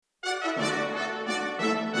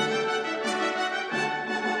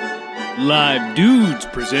Live Dudes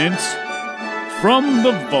presents From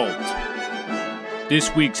the Vault.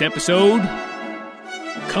 This week's episode,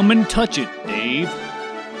 Come and Touch It, Dave.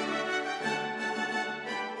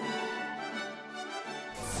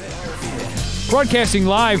 Broadcasting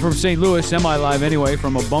live from St. Louis, semi-live anyway,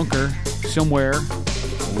 from a bunker somewhere.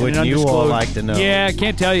 Wouldn't you all like to know? Yeah, I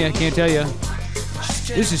can't tell you.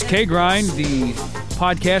 This is K-Grind, the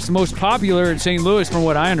podcast the most popular in St. Louis from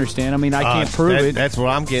what I understand. I mean, I can't prove it. That's what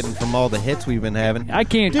I'm getting from all the hits we've been having. I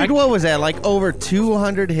can't. Dude, what was that? Like over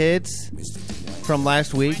 200 hits from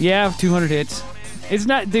last week? Yeah, 200 hits. It's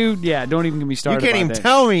not, dude, yeah, don't even get me started. You can't even that.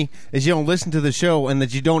 tell me that you don't listen to the show and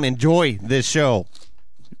that you don't enjoy this show.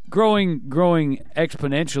 Growing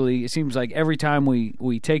exponentially, it seems like every time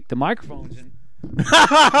we take the microphones in,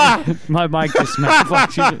 my mic just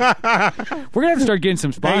malfunctions. We're going to have to start getting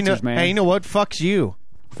some sponsors, man. Hey, you know what? Fucks you.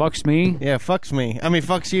 Fucks me? Yeah, fucks me. I mean,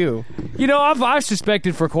 fucks you. You know, I've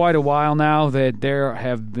suspected for quite a while now that there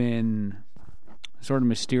have been sort of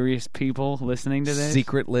mysterious people listening to this.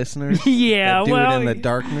 Secret listeners? Yeah, that do well, it in the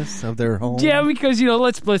darkness of their home? Yeah, because, you know,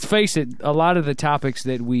 let's face it, a lot of the topics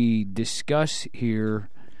that we discuss here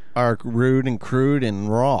are rude and crude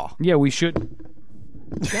and raw. Yeah, we should.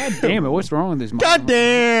 God damn it! What's wrong with this mic? God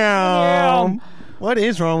damn! What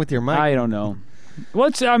is wrong with your mic? I don't know.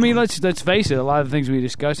 Let's face it. A lot of the things we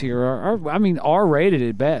discuss here are R-rated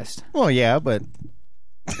at best. Well, yeah, but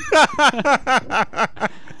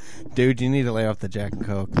dude, you need to lay off the Jack and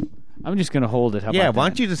Coke. I'm just gonna hold it. How yeah, about why that?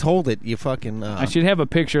 don't you just hold it? You fucking. I should have a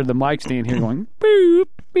picture of the mic stand here going boop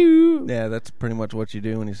boop. Yeah, that's pretty much what you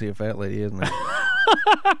do when you see a fat lady, isn't it?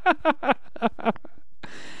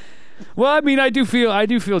 Well, I mean, I do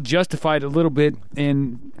feel justified a little bit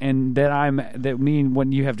in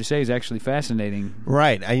what you have to say is actually fascinating.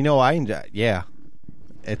 Right. I enjoy. Yeah,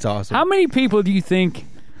 it's awesome. How many people do you think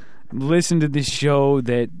listen to this show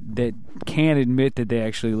that can't admit that they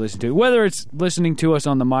actually listen to it? Whether it's listening to us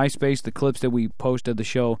on the MySpace, the clips that we post of the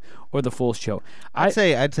show, or the full show. I'd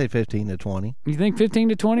say 15 to 20. You think 15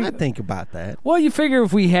 to 20? I think about that. Well, you figure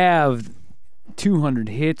if we have 200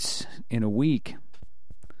 hits in a week,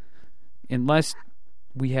 unless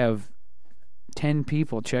we have 10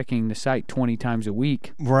 people checking the site 20 times a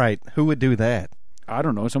week. Right. Who would do that? I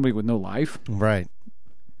don't know. Somebody with no life. Right.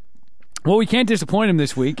 Well, we can't disappoint him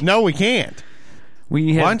this week. No, we can't.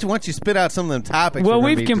 Why don't you spit out some of them topics? Well,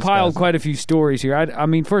 we've compiled quite a few stories here. I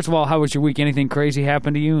mean, first of all, how was your week? Anything crazy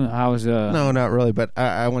happened to you? No, not really, but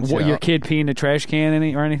I want you... Your kid peeing in a trash can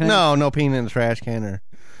or anything? No peeing in a trash can or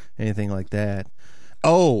anything like that.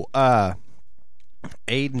 Oh,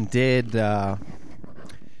 Aiden did...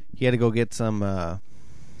 he had to go get some...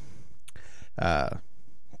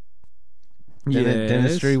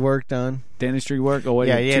 dentistry work done. Dentistry work? Oh, wait,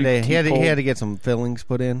 yeah, he had to get some fillings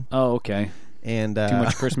put in. Oh, okay. And too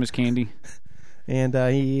much Christmas candy. And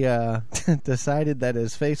he decided that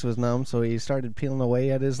his face was numb, so he started peeling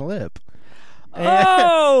away at his lip.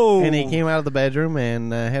 Oh! And he came out of the bedroom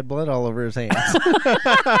and had blood all over his hands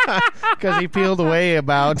because he peeled away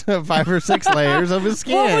about 5 or 6 layers of his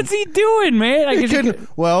skin. What was he doing, man? I guess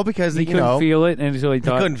because he couldn't feel it, and so he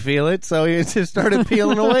thought he couldn't feel it, so he just started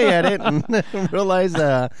peeling away at it and realized,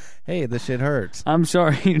 hey, this shit hurts. I'm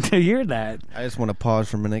sorry to hear that. I just want to pause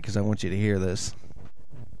for a minute because I want you to hear this.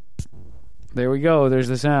 There we go. There's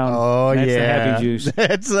the sound. Oh, That's yeah. the happy juice.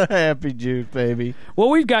 That's the happy juice, baby. Well,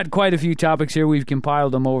 we've got quite a few topics here. We've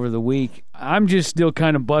compiled them over the week. I'm just still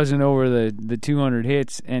kind of buzzing over the 200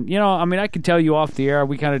 hits. And, you know, I mean, I could tell you off the air,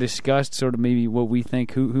 we kind of discussed sort of maybe what we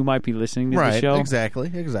think, who might be listening to the show. Right,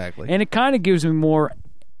 exactly. And it kind of gives me more,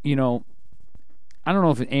 you know, I don't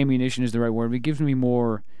know if ammunition is the right word, but it gives me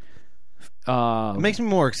more... it makes me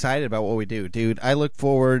more excited about what we do, dude. I look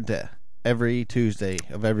forward to... every Tuesday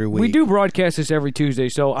of every week. We do broadcast this every Tuesday,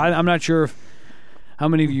 so I'm not sure how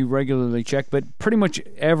many of you regularly check, but pretty much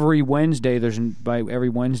every Wednesday, every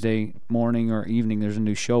Wednesday morning or evening, there's a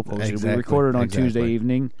new show posted. Exactly. We record it on Tuesday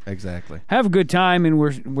evening. Exactly. Have a good time, and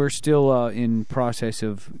we're still in process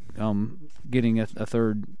of getting a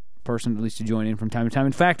third person at least to join in from time to time.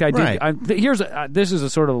 In fact, I did. Right. This is a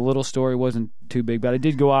sort of a little story. It wasn't too big, but I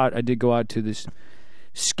did go out to this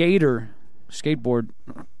skateboard.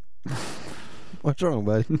 What's wrong,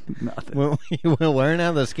 buddy? Nothing. You went where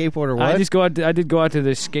now? The skateboard or what? I did go out to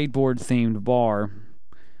this skateboard themed bar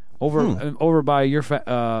over by your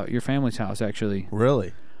family's house, actually.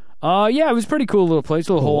 Really? Yeah, it was a pretty cool little place,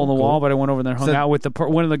 a little hole in the wall. But I went over there and hung out with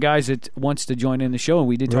one of the guys that wants to join in the show, and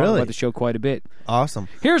we did talk about the show quite a bit. Awesome.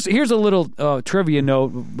 Here's a little trivia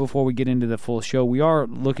note before we get into the full show. We are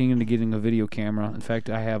looking into getting a video camera. In fact,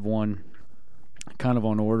 I have one kind of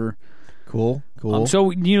on order. Cool. So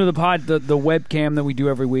the webcam that we do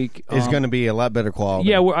every week is going to be a lot better quality.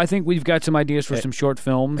 Yeah, I think we've got some ideas for some short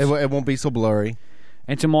films. It won't be so blurry.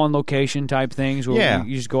 And some on-location type things where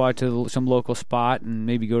you just go out to some local spot and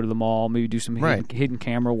maybe go to the mall, maybe do some hidden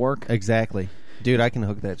camera work. Exactly. Dude, I can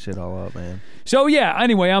hook that shit all up, man. So,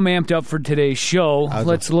 anyway, I'm amped up for today's show.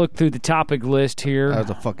 Let's look through the topic list here. I was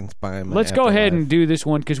a fucking spy in my Let's go ahead and do this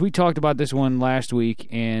one, because we talked about this one last week.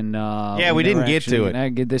 And we didn't get to it. I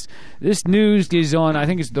get this. This news is on, I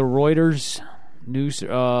think it's the Reuters news,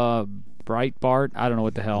 Breitbart. I don't know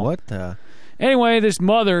what the hell. What the... Anyway, this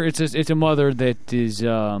mother, it's a mother that is, she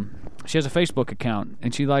has a Facebook account,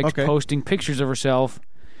 and she likes posting pictures of herself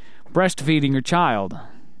breastfeeding her child.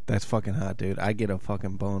 That's fucking hot, dude. I get a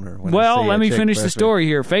fucking boner when I see let me finish the breastfeed. story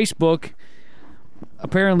here. Facebook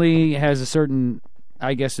apparently has a certain,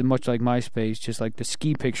 I guess, much like MySpace, just like the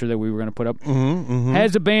ski picture that we were going to put up,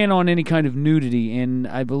 has a ban on any kind of nudity, and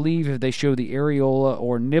I believe if they show the areola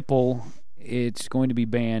or nipple, it's going to be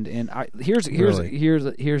banned. And here's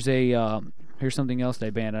something else they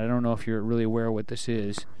banned. I don't know if you're really aware of what this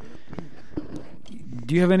is.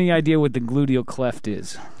 Do you have any idea what the gluteal cleft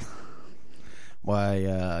is?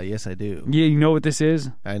 Why, yes, I do. Yeah, you know what this is?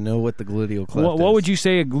 I know what the gluteal cleft is. What would you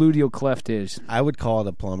say a gluteal cleft is? I would call it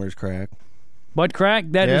a plumber's crack. Butt crack?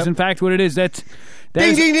 That is, in fact, what it is. Ding,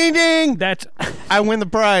 ding, ding, ding! That's I win the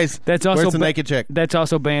prize. That's also Where's the naked chick? That's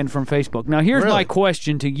also banned from Facebook. Now, here's my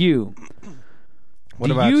question to you. What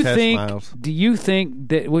about chest smiles? Do you think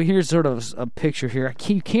that... Well, here's sort of a picture here.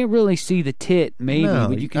 You can't really see the tit, maybe,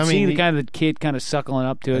 but you can see the kind of the kid kind of suckling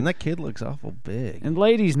up to it. And that kid looks awful big. And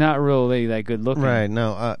lady's not really that good looking. Right,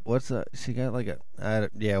 no. What's that? She got like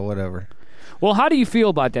whatever. Well, how do you feel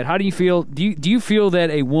about that? How do you feel? Do you feel that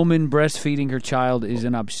a woman breastfeeding her child is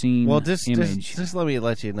an obscene image? Just let me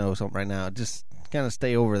let you know something right now. Just kind of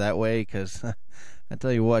stay over that way, because... I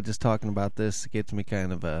tell you what, just talking about this gets me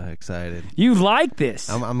kind of excited. You like this?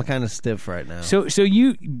 I'm kind of stiff right now. So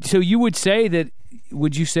you would say that?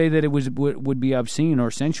 Would you say that it would be obscene or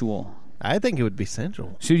sensual? I think it would be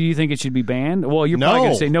sensual. So do you think it should be banned? Well, you're probably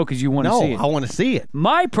going to say no because you want to see it. No, I want to see it.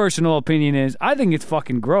 My personal opinion is I think it's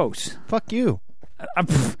fucking gross. Fuck you.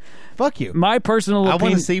 Fuck you. My personal opinion. I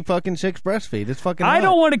want to see fucking chicks breastfeed. It's fucking hot. I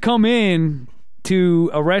don't want to come in to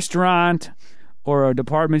a restaurant or a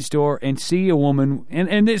department store and see a woman,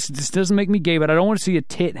 and this doesn't make me gay, but I don't want to see a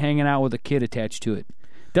tit hanging out with a kid attached to it.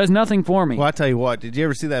 Does nothing for me. Well, I tell you what, did you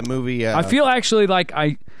ever see that movie? I feel actually like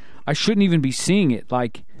I shouldn't even be seeing it,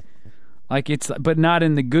 like it's, but not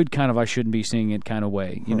in the good kind of I shouldn't be seeing it kind of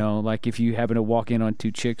way, you know, like if you happen to walk in on two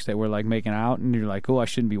chicks that were like making out and you're like, oh, I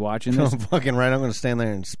shouldn't be watching this. Fucking right, I'm going to stand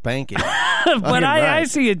there and spank it. But I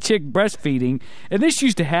see a chick breastfeeding, and this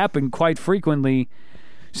used to happen quite frequently.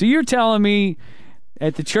 So you're telling me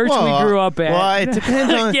at the church we grew up at... Well, it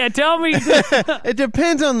depends on... Yeah, tell me... It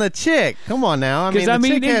depends on the chick. Come on now. I mean, the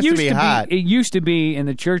chick has to be hot. It used to be in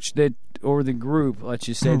the church that... Or the group, let's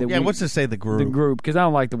just say that what's to say the group? The group, because I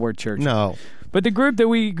don't like the word church. No. But the group that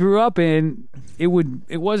we grew up in, it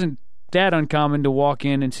wasn't that uncommon to walk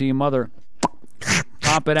in and see a mother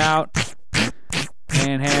pop it out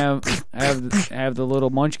and have the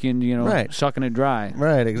little munchkin, sucking it dry.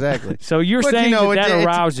 Right, exactly. So you're saying that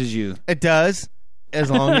arouses you? It does,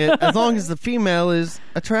 as long as the female is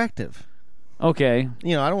attractive. Okay. I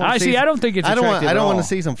don't want to see. I don't think it's attractive. I don't want to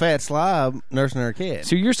see some fat slob nursing her kid.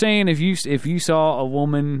 So you're saying if you saw a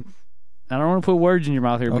woman, I don't want to put words in your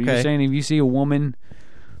mouth here, but you're saying if you see a woman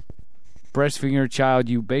breastfeeding her child,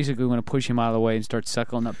 you basically want to push him out of the way and start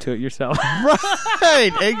suckling up to it yourself.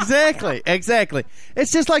 Right, exactly.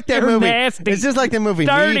 It's just like that movie. Nasty. It's just like that movie.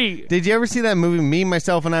 Dirty. Did you ever see that movie, Me,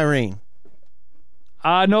 Myself, and Irene?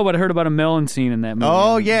 No, but I heard about a melon scene in that movie.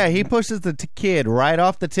 Oh, yeah. He pushes the kid right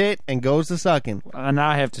off the tit and goes to sucking. And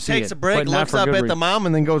I have to see Takes a break, looks up at the mom,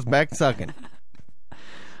 and then goes back to sucking.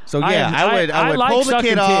 So, yeah, I would pull the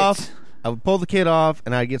kid off. I would pull the kid off,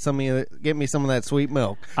 and I'd get me some of that sweet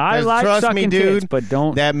milk. Trust me, dude, but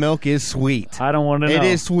don't. That milk is sweet. I don't want to know. It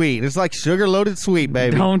is sweet. It's like sugar-loaded sweet,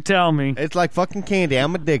 baby. Don't tell me. It's like fucking candy.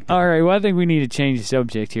 I'm addicted. All right, well, I think we need to change the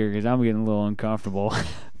subject here because I'm getting a little uncomfortable.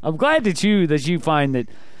 I'm glad that you find that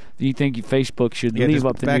you think Facebook should leave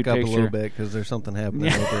up the nude picture. Back up a little bit because there's something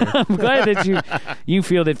happening over there. I'm glad that you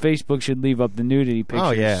feel that Facebook should leave up the nudity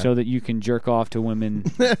pictures so that you can jerk off to women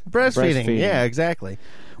breastfeeding. Yeah, exactly.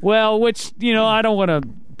 Well, which, I don't want to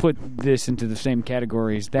put this into the same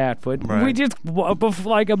category as that, but Right. we just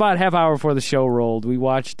like about half hour before the show rolled, we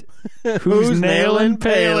watched Who's Nailing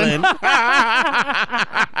Palin.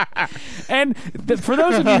 And for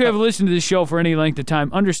those of you who have listened to this show for any length of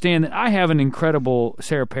time, understand that I have an incredible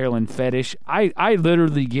Sarah Palin fetish. I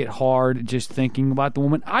literally get hard just thinking about the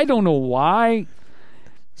woman. I don't know why.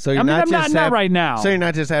 So you're I mean, not I'm just not right now. So you're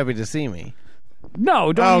not just happy to see me.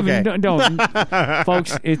 No, don't Okay. even don't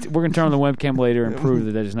folks. We're gonna turn on the webcam later and prove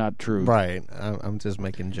that is not true. Right. I'm just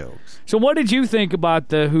making jokes. So, what did you think about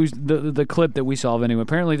the clip that we saw of anyway?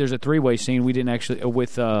 Apparently, there's a three-way scene we didn't actually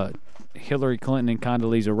with Hillary Clinton and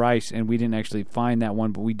Condoleezza Rice, and we didn't actually find that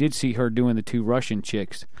one, but we did see her doing the two Russian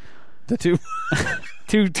chicks, The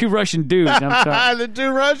two two Russian dudes. I'm sorry. the two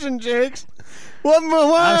Russian chicks. What?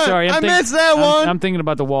 I'm sorry. I missed that one. I'm thinking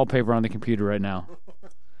about the wallpaper on the computer right now.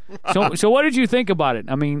 So what did you think about it?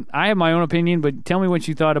 I mean, I have my own opinion, but tell me what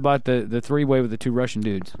you thought about the three-way with the two Russian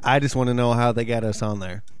dudes. I just want to know how they got us on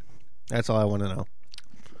there. That's all I want to know.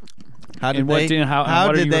 How did And what they? did- how- how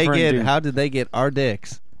what are did you they referring get? to? How did they get our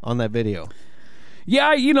dicks on that video?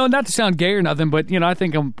 Yeah, not to sound gay or nothing, but I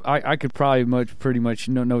think I could probably pretty much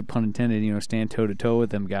no pun intended, stand toe to toe with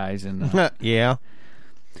them guys. And Yeah.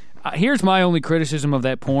 here's my only criticism of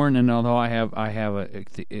that porn. And although I have a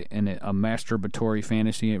masturbatory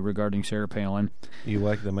fantasy regarding Sarah Palin. You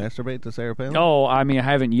like to masturbate to Sarah Palin? Oh, I mean, I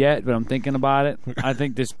haven't yet, but I'm thinking about it. I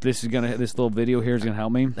think this little video here is gonna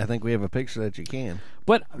help me. I think we have a picture that you can.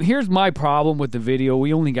 But here's my problem with the video.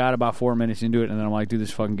 We only got about 4 minutes into it, and then I'm like, dude, this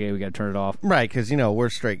is fucking gay. We got to turn it off. Right, because we're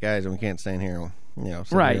straight guys and we can't stand here.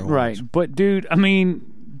 Sit Right, here and right. watch. But dude, I mean,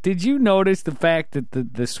 did you notice the fact that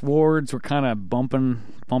the swords were kind of bumping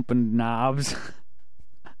knobs?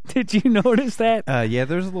 Did you notice that? Yeah,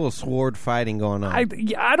 there's a little sword fighting going on.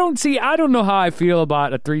 I don't know how I feel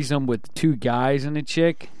about a threesome with two guys and a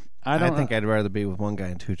chick. I think I'd rather be with one guy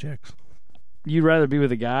and two chicks. You'd rather be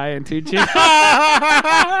with a guy and two chicks?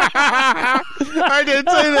 I did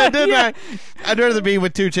say that, didn't I? I'd rather be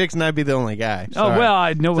with two chicks and I'd be the only guy. Sorry. Oh, well,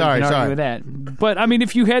 I know we can argue sorry. with that. But, I mean,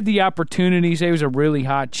 if you had the opportunity, say it was a really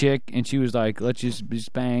hot chick and she was like, let's just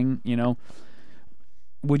bang,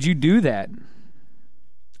 would you do that?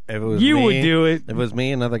 If it was You me, would do it. If it was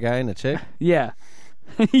me, another guy, and a chick. Yeah.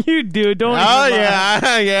 You do it. Don't Oh even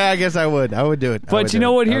lie. yeah. I guess I would. I would do it. But you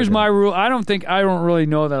know what? Here's my rule. I don't really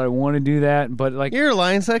know that I want to do that. But like, You're a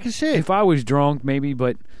lying sack of shit. if I was drunk, maybe.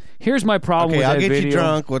 But here's my problem Okay, with I'll that get video. you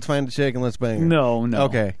drunk. Let's find a chick and let's bang her. No.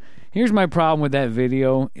 Okay. Here's my problem with that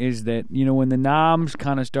video is that when the noms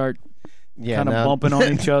kind of start Yeah. kind of now- bumping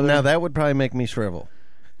on each other. Now that would probably make me shrivel.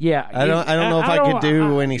 Yeah, I don't know if I could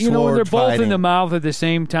do any when they're sword both in fighting. the mouth at the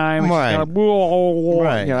same time. it's Right. kind of,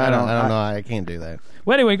 Right. I I don't know. I can't do that.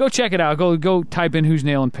 Well, anyway, go check it out. Go type in Who's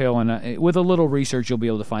Nailing Palin. With a little research, you'll be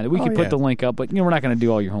able to find it. We could put yeah. the link up, but we're not going to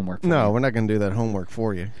do all your homework. No, we're not going to do that homework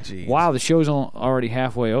for you. Jeez. Wow, the show's already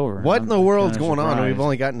halfway over. What in the world's kinda going on? surprised. We've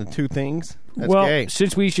only gotten to two things. That's well, gay.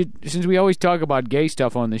 since we always talk about gay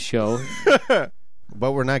stuff on this show, But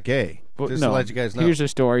we're not gay. but Just no, to let you guys know. Here's a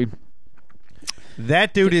story.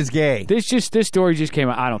 That dude is gay. This story just came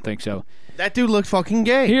out. I don't think so. That dude looks fucking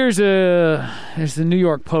gay. Here's the New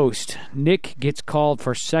York Post. Nick gets called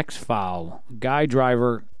for sex foul. Guy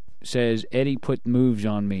driver says Eddie put moves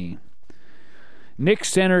on me. Knicks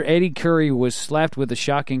center Eddie Curry was slapped with a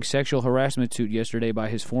shocking sexual harassment suit yesterday by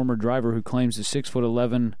his former driver, who claims the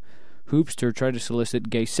 6'11" hoopster tried to solicit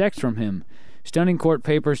gay sex from him. Stunning court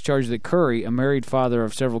papers charge that Curry, a married father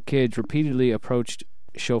of several kids, repeatedly approached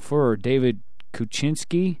chauffeur David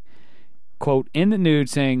Kuczynski, quote, in the nude,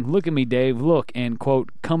 saying, "Look at me, Dave, look," and, quote,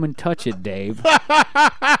 "come and touch it, Dave."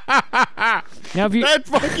 Now, if you That's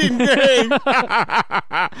fucking gay.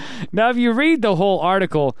 now, if you read the whole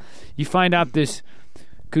article, you find out this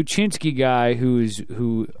Kuczynski guy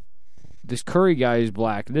this Curry guy is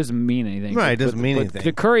black. It doesn't mean anything. Right, it doesn't mean but anything.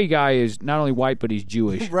 The Curry guy is not only white, but he's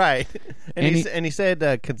Jewish. Right. And he he said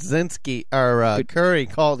Kaczynski or Curry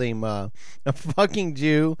called him a fucking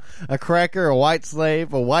Jew, a cracker, a white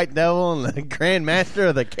slave, a white devil, and the Grand Master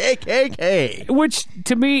of the KKK. Which,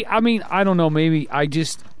 to me, I mean, I don't know, maybe I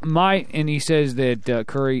just, and he says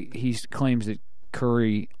that he claims that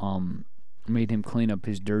Curry made him clean up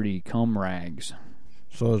his dirty cum rags.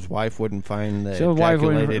 So his wife wouldn't find the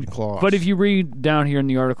ejaculated claws. But if you read down here in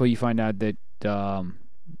the article, you find out that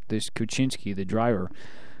this Kuczynski, the driver,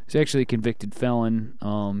 is actually a convicted felon.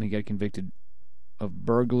 He got convicted of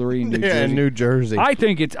burglary in New Jersey. in New Jersey. I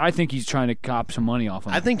think he's trying to cop some money off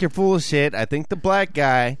him. I think you're full of shit. I think the black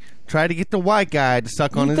guy tried to get the white guy to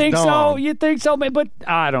suck on his think dong. so? You think so, man? But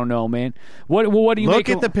I don't know, man. What do you Look make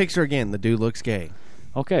at of, the picture again. The dude looks gay.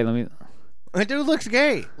 Okay, let me. That dude looks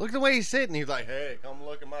gay. Look at the way he's sitting. He's like, hey, come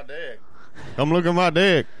look at my dick. Come look at my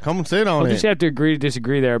dick. Come and sit on it. We'll just have to agree to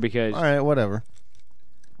disagree there because... All right, whatever.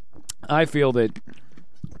 I feel that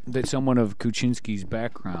someone of Kuczynski's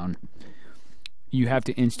background, you have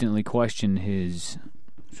to instantly question his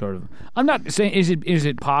sort of... I'm not saying... Is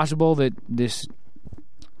it possible that this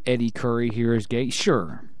Eddie Curry here is gay?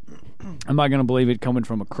 Sure. Am I going to believe it coming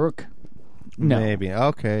from a crook? No. Maybe.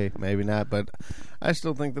 Okay. Maybe not, but I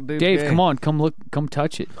still think the dude's Dave, gay. come on. Come look. Come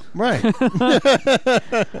touch it. Right.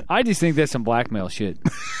 I just think that's some blackmail shit.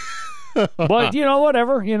 But,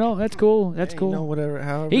 whatever. That's cool. That's cool. Whatever.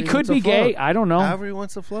 However he could be gay. I don't know. However he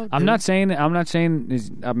wants to float. I'm not saying. It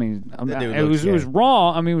was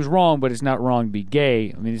wrong. I mean, it was wrong, but it's not wrong to be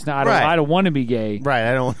gay. I mean, it's not. I don't want to be gay.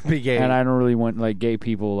 Right. I don't want to be gay, and I don't really want gay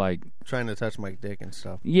people trying to touch my dick and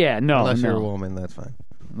stuff. Yeah. No. Unless you're a woman, that's fine.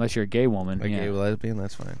 Unless you're a gay woman. A gay lesbian,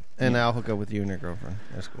 that's fine. And I'll hook up with you and your girlfriend.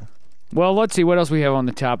 That's cool. Well, let's see what else we have on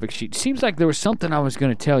the topic sheet. Seems like there was something I was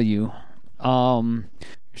going to tell you. There's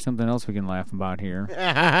something else we can laugh about here.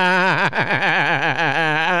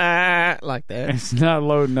 Like that. It's not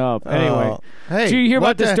loading up. Anyway. Hey, did you hear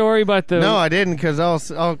about the story about the... No, I didn't, because all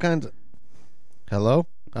kinds of... Hello?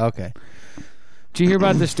 Okay. Did you hear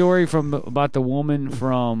about the story about the woman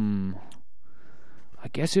from... I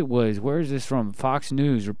guess it was... Where is this from? Fox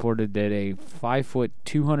News reported that a 5',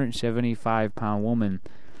 275-pound woman...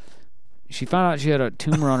 She found out she had a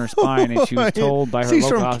tumor on her spine, and she was told by her She's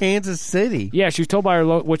local from Kansas City. Yeah, she was told by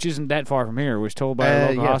her which isn't that far from here. Was told by her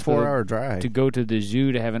local hospital 4-hour drive to go to the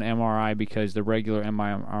zoo to have an MRI because the regular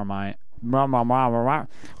MRI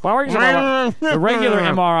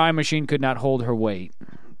machine could not hold her weight.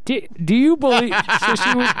 Do you believe? So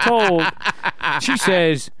she was told.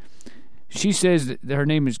 She says that her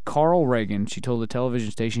name is Carl Reagan. She told the television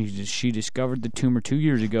station she discovered the tumor 2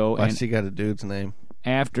 years ago. Why she got a dude's name?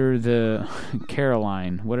 After the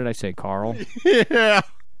Caroline, what did I say, Carl? Yeah.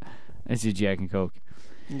 That's a Jack and Coke.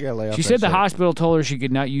 You gotta lay off she said the hospital told her she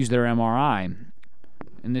could not use their MRI.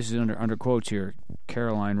 And this is under quotes here.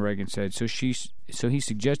 Caroline Reagan said, so he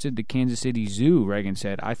suggested the Kansas City Zoo, Reagan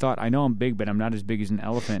said. I thought, I know I'm big, but I'm not as big as an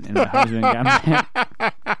elephant. And my husband got mad.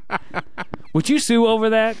 Would you sue over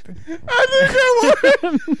that? I think I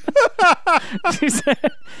would. She said,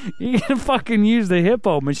 you can fucking use the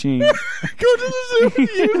hippo machine. Go to the zoo and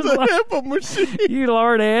use the hippo machine. You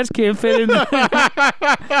lard ass can't fit in there.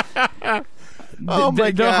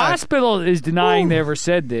 The hospital is denying they ever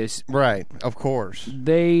said this. Right, of course.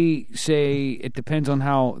 They say it depends on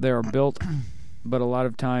how they are built, but a lot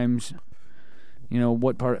of times,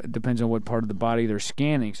 depends on what part of the body they're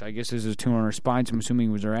scanning. So I guess this is a tumor on her spine, so I'm assuming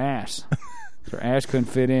it was her ass. Her ass couldn't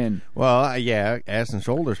fit in. Well, yeah, ass and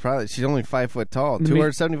shoulders probably. She's only 5 foot tall.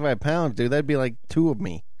 275 pounds, dude. That'd be like two of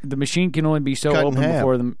me. The machine can only be so open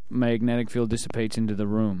before the magnetic field dissipates into the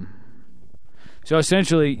room. So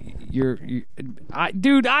essentially,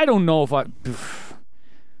 I don't know if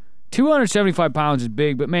 275 pounds is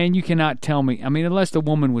big, but man, you cannot tell me. I mean, unless the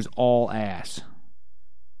woman was all ass.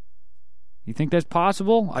 You think that's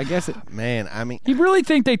possible? I guess Man, I mean... You really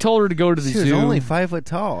think they told her to go to the zoo? She was only 5 foot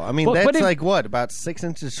tall. I mean, that's like what? About 6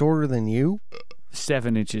 inches shorter than you?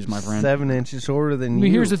 7 inches, my friend. 7 inches shorter than you.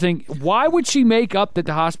 Here's the thing. Why would she make up that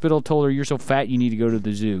the hospital told her you're so fat you need to go to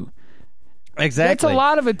the zoo? Exactly. That's a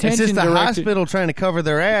lot of attention. It's just the hospital trying to cover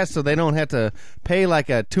their ass so they don't have to pay like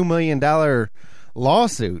a $2 million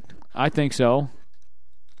lawsuit. I think so.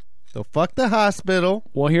 So fuck the hospital.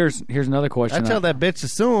 Well, here's another question. I tell that bitch to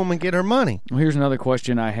sue him and get her money. Well, here's another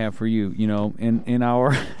question I have for you. In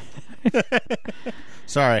our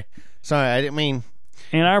Sorry, I didn't mean.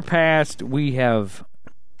 In our past, we have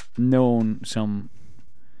known some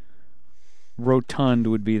rotund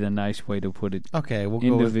would be the nice way to put it. Okay, we'll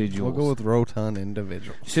go with rotund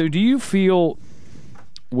individuals. So, do you feel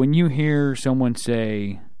when you hear someone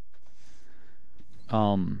say,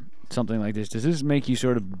 something like this, does this make you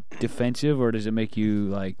sort of defensive, or does it make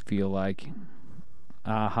you feel like,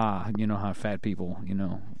 aha, how fat people,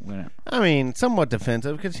 I mean, somewhat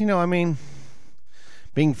defensive because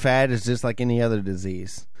being fat is just like any other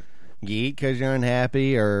disease. You eat because you're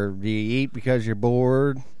unhappy, or you eat because you're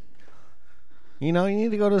bored. You need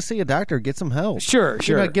to go to see a doctor, get some help. Sure.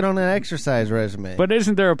 Get on an exercise regimen. But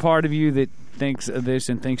isn't there a part of you that thinks of this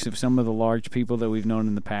and thinks of some of the large people that we've known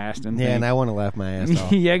in the past? And I want to laugh my ass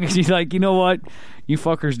off. Yeah, because you're like, you know what? You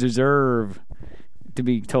fuckers deserve to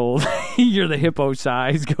be told you're the hippo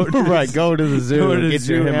size. Go to the zoo and get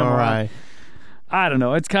your MRI. I don't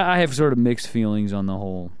know. I have sort of mixed feelings on the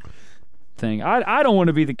whole thing. I don't want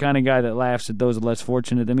to be the kind of guy that laughs at those less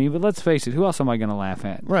fortunate than me, but let's face it, who else am I going to laugh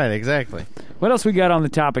at? Right, exactly. What else we got on the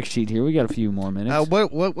topic sheet here? We got a few more minutes.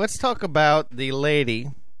 Let's talk about the lady,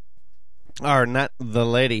 or not the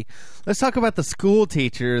lady. Let's talk about the school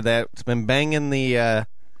teacher that's been banging the, I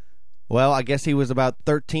guess he was about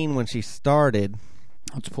 13 when she started.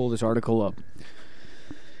 Let's pull this article up.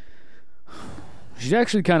 She's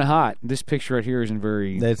actually kind of hot. This picture right here isn't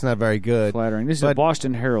very... It's not very good. Flattering. This is a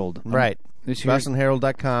Boston Herald. Right.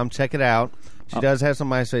 BostonHerald.com. Check it out. She does have some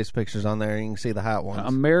MySpace pictures on there. You can see the hot ones.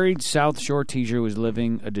 A married South Shore teacher was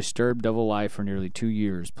living a disturbed double life for nearly 2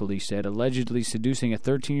 years, police said, allegedly seducing a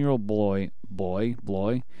 13-year-old boy,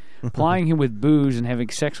 plying him with booze and having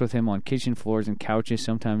sex with him on kitchen floors and couches,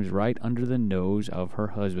 sometimes right under the nose of her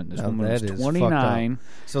husband. This woman was 29.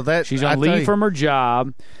 So she's on leave from her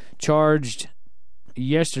job, charged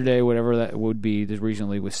yesterday, whatever that would be,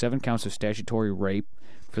 recently, with 7 counts of statutory rape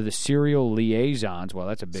for the serial liaisons. Well,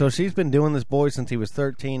 that's a big... So she's been doing this boy since he was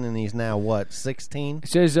 13, and he's now, 16? It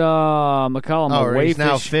says, McCollum, he's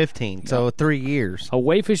now 15, so 3 years. A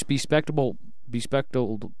waifish,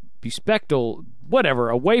 whatever,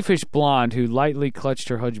 a waifish blonde who lightly clutched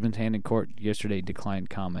her husband's hand in court yesterday declined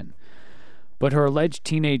comment. But her alleged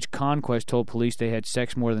teenage conquest told police they had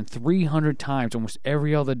sex more than 300 times, almost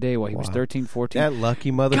every other day while he was 13, 14. That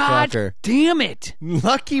lucky motherfucker. God damn it.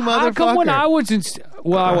 Lucky motherfucker. How come when I was in...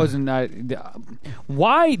 Well, I wasn't...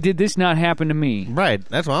 why did this not happen to me? Right,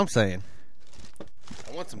 that's what I'm saying.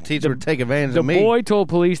 I want some teacher to take advantage of me. The boy told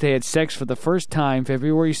police they had sex for the first time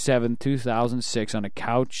February 7, 2006 on a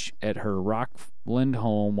couch at her Rockland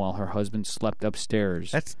home while her husband slept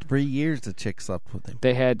upstairs. That's 3 years the chick slept with him.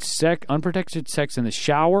 They had unprotected sex in the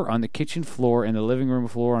shower, on the kitchen floor, and the living room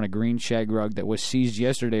floor on a green shag rug that was seized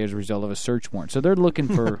yesterday as a result of a search warrant. So they're looking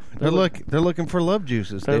for... they're looking for love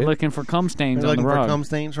juices, They're looking for cum stains on the rug. They're looking for cum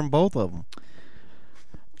stains from both of them.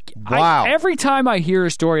 Wow. Every time I hear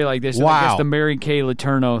a story like this, I guess the Mary Kay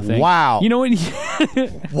Letourneau thing. Wow. You know when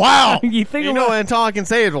wow. you know that's all I can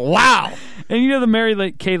say is wow. And you know the Mary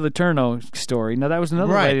Kay Letourneau story. Now that was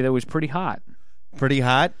another lady that was pretty hot. Pretty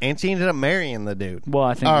hot, and she ended up marrying the dude. Well,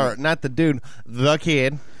 I think not the dude, the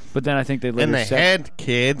kid. But then I think they later and they had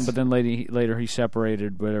kids. But then later he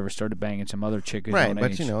separated, whatever, started banging some other chick his own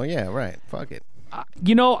age. But fuck it.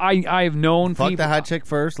 I've known fuck people. the hot chick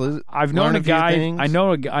first. I've known a guy. I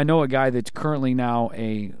know a guy that's currently now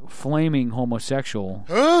a flaming homosexual.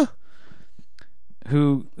 Huh?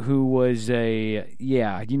 Who was you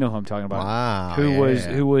know who I'm talking about. Wow.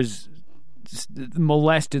 Who was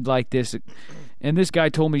molested like this. And this guy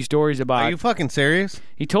told me stories about... Are you fucking serious?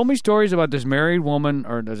 He told me stories about this married woman,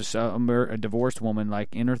 or a divorced woman,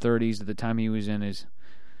 like in her 30s at the time he was in his...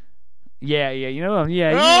 you know, And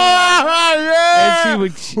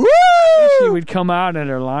she would come out in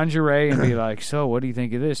her lingerie and be like, "So, what do you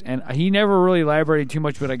think of this?" And he never really elaborated too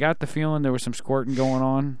much, but I got the feeling there was some squirting going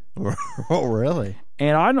on. Oh, really?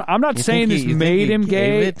 And I'm not saying this made him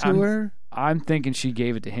gay. Gave it to her? I'm thinking she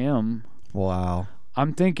gave it to him. Wow.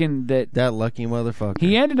 I'm thinking that lucky motherfucker.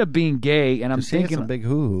 He ended up being gay, and I'm thinking she had some big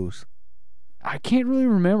hoo-hoos. I can't really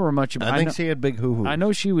remember much about. I think she had big hoo-hoos. I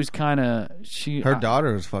know she was kind of Her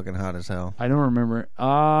daughter was fucking hot as hell. I don't remember.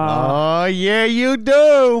 Oh yeah, you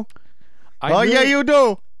do. Yeah, you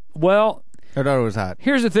do. Well, her daughter was hot.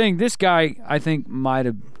 Here's the thing: this guy, I think, might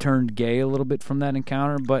have turned gay a little bit from that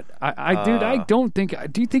encounter. But dude, I don't think.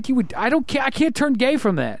 Do you think he would? I don't. I can't turn gay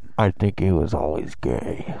from that. I think he was always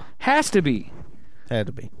gay. Has to be. Had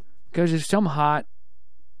to be. Because if some hot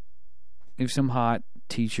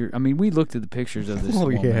teacher, I mean, we looked at the pictures of this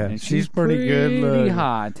woman. Yeah, and she's pretty good. Pretty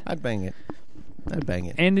hot. I'd bang it.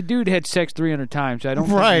 And the dude had sex 300 times. I don't.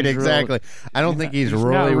 Right, exactly. I don't think he's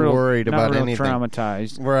really worried about anything.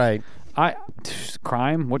 Traumatized. Right.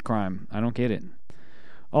 Crime? What crime? I don't get it.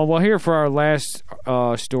 Oh well, here for our last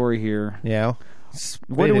story here. Yeah.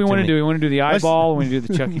 What do we want to do? We want to do the eyeball, or we want to do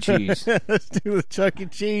the Chuck E. Cheese? Let's do the Chuck E.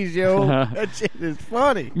 Cheese, yo. That shit is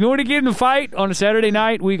funny. You want to get in a fight on a Saturday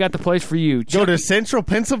night? We got the place for you. Go to Central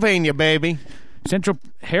Pennsylvania, baby.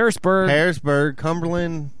 Harrisburg,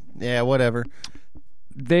 Cumberland, whatever.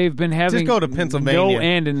 They've been having just go to Pennsylvania. No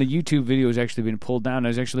end, and the YouTube video has actually been pulled down.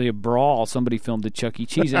 There's actually a brawl. Somebody filmed at Chuck E.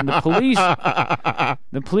 Cheese, and the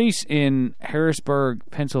police in Harrisburg,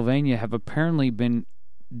 Pennsylvania, have apparently been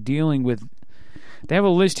dealing with. They have a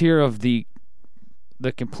list here of the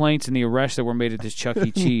complaints and the arrests that were made at this Chuck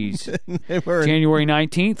E. Cheese. January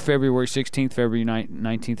 19th, February 16th, February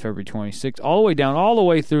 19th, February 26th, all the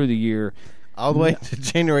way through the year. All the way to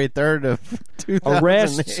January 3rd of 2008.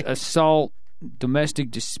 Arrests, assault,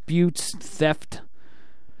 domestic disputes, theft.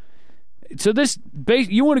 So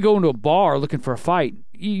you want to go into a bar looking for a fight.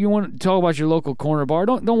 You want to talk about your local corner bar.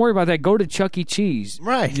 Don't worry about that. Go to Chuck E. Cheese.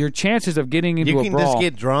 Right. Your chances of getting into a brawl. You can just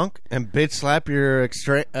get drunk and bitch slap your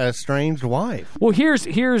estranged wife. Well, here's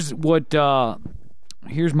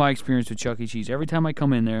my experience with Chuck E. Cheese. Every time I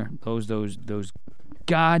come in there, those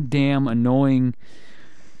goddamn annoying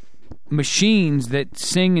machines that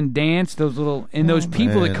sing and dance, those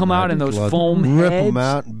people that come out in those foam heads. Rip them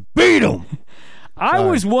out and beat them. I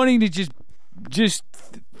was wanting to just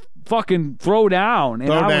fucking throw down.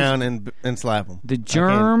 And slap them. The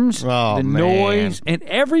germs, the noise, and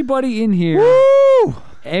everybody in here. Woo!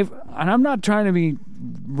 And I'm not trying to be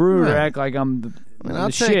rude or act like I'm the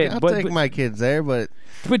shit. I'll take my kids there, but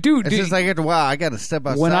dude, it's just like after a while, I got to step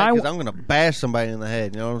outside because I'm going to bash somebody in the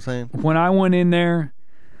head. You know what I'm saying? When I went in there,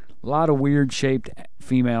 a lot of weird shaped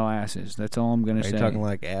female asses. That's all I'm going to say. Are you talking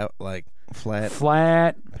like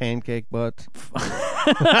flat pancake butts?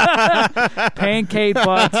 Pancake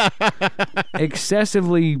butts,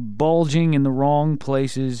 excessively bulging in the wrong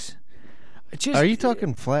places. Are you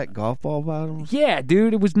talking flat golf ball bottoms? Yeah,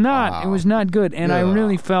 dude, it was not. Wow. It was not good, and I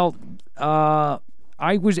really felt I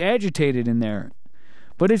was agitated in there.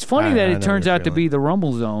 But it's funny that it turns out to be the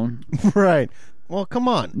Rumble Zone, right? Well, come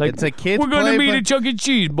on. Like, it's a kid's we're going to meet at Chuck E.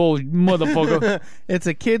 Cheese, motherfucker. It's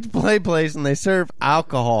a kid's play place, and they serve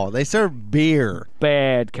alcohol. They serve beer.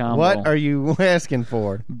 Bad combo. What are you asking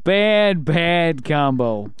for? Bad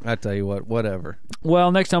combo. I tell you what, whatever.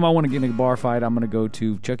 Well, next time I want to get in a bar fight, I'm going to go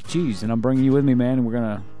to Chuck E. Cheese, and I'm bringing you with me, man, and we're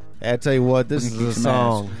going to... I tell you what, this is a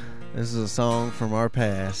song. This is a song from our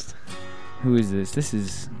past. Who is this? This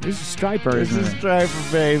is Stryper. This is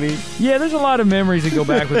Stryper, baby. Yeah, there's a lot of memories that go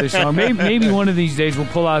back with this song. Maybe one of these days we'll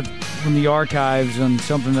pull out from the archives on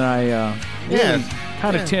something that I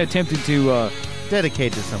kind of attempted to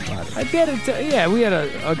dedicate to somebody. I did it. We had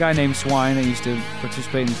a guy named Swine that used to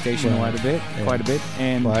participate in the station quite a bit,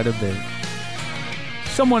 and quite a bit.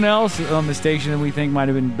 Someone else on the station that we think might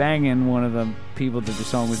have been banging one of the people that the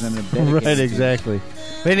song was under dedicated. Right, exactly.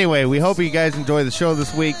 But anyway, we hope you guys enjoy the show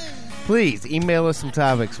this week. Please email us some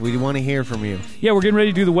topics. We want to hear from you. Yeah, we're getting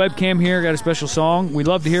ready to do the webcam here. Got a special song. We'd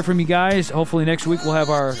love to hear from you guys. Hopefully next week we'll have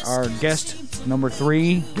our guest number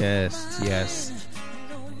 3. Yes.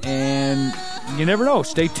 And you never know.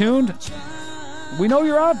 Stay tuned. We know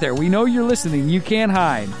you're out there. We know you're listening. You can't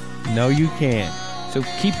hide. No, you can't. So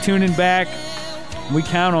keep tuning back. We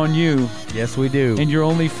count on you. Yes, we do. And you're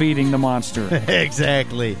only feeding the monster.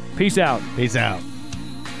 Exactly. Peace out. Peace out.